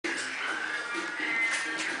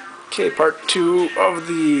Okay, part 2 of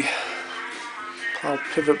the Plow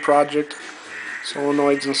pivot project.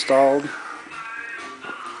 Solenoids installed.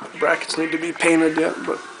 Brackets need to be painted yet,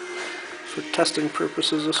 but for testing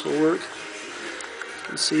purposes this will work. You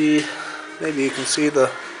can see, maybe you can see the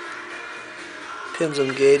pins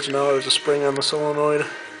engaged now. There's a spring on the solenoid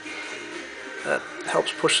that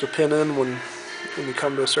helps push the pin in when you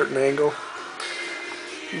come to a certain angle.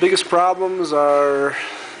 The biggest problems are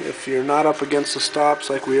if you're not up against the stops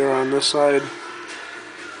like we are on this side.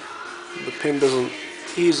 The pin doesn't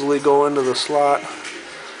easily go into the slot,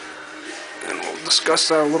 and we'll discuss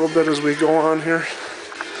that a little bit as we go on here.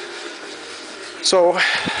 So,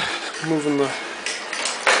 moving the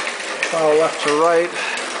plow left to right.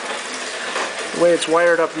 The way it's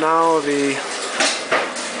wired up now, the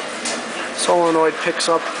solenoid picks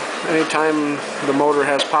up anytime the motor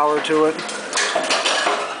has power to it.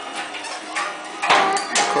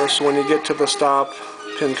 Of course, when you get to the stop,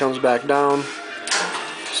 pin comes back down.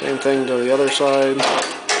 Same thing to the other side.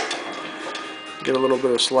 Get a little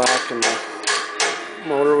bit of slack in the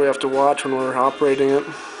motor. We have to watch when we're operating it.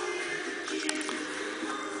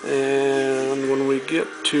 And when we get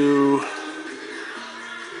to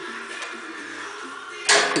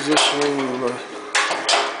positioning the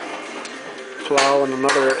plow in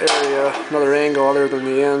another area, another angle other than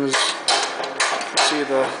the ends, you see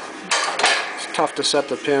it's tough to set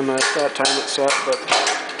the pin at that time it's set, but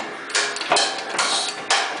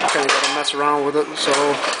kind of got to mess around with it. So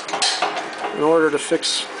in order to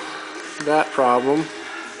fix that problem,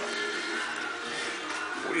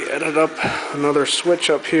 we added up another switch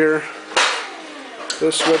up here.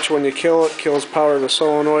 This switch, when you kill it, kills power to the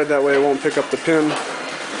solenoid. That way it won't pick up the pin.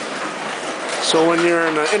 So when you're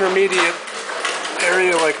in an intermediate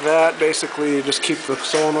area like that, basically you just keep the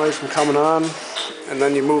solenoid from coming on, and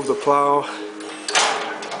then you move the plow,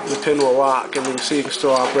 and the pin will lock, and you can see you can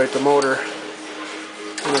still operate the motor.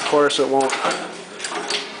 And of course it won't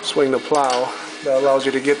swing the plow. That allows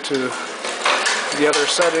you to get to the other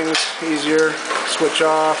settings easier. Switch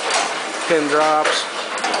off, pin drops,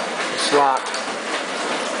 it's locked.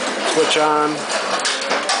 Switch on,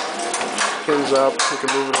 pins up, you can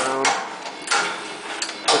move it around.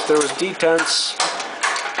 If there was detents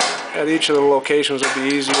at each of the locations, it would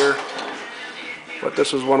be easier, but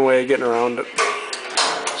this was one way of getting around it.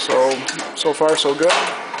 So far so good.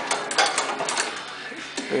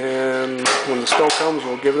 And when the snow comes,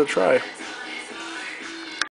 we'll give it a try.